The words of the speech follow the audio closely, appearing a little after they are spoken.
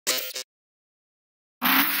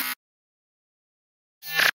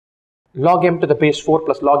log m to the base 4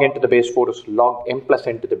 plus log n to the base 4 is log m plus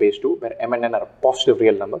n to the base 2, where m and n are a positive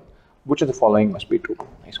real number. Which of the following must be true?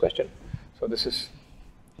 Nice question. So this is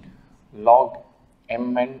log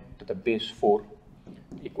mn to the base 4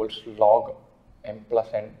 equals log m plus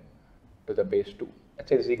n to the base 2. Let's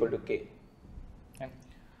say this is equal to k. And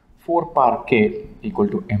 4 power k equal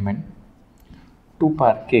to mn, 2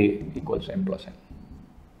 power k equals m plus n.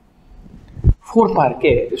 4 power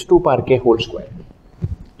k is 2 power k whole square.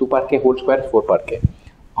 2 power k whole square is 4 power k.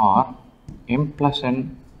 Or m plus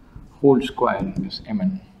n whole square is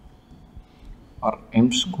mn. Or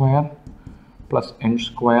m square plus n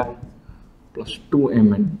square plus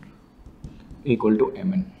 2mn equal to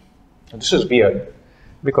mn. Now this is weird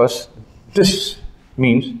because this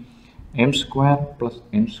means m square plus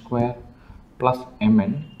n square plus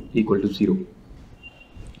mn equal to 0.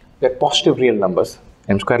 They are positive real numbers.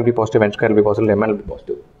 M square will be positive, n square will be positive, mn will be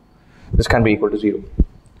positive. This can be equal to 0.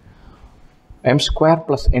 M square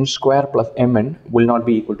plus n square plus mn will not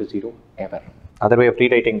be equal to 0 ever. Other way of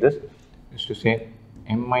rewriting this is to say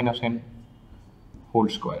m minus n whole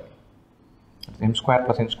square. That's m square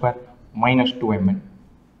plus n square minus 2mn.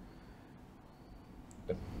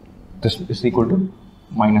 This is equal to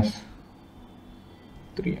minus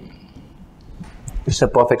 3mn. This is a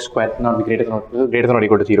perfect square, not be greater than or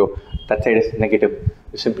equal to 0. That side is negative.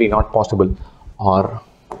 It's simply not possible, or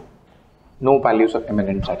no values of m and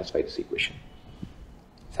n satisfy this equation.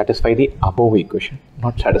 Satisfy the above equation,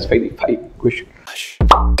 not satisfy the phi equation.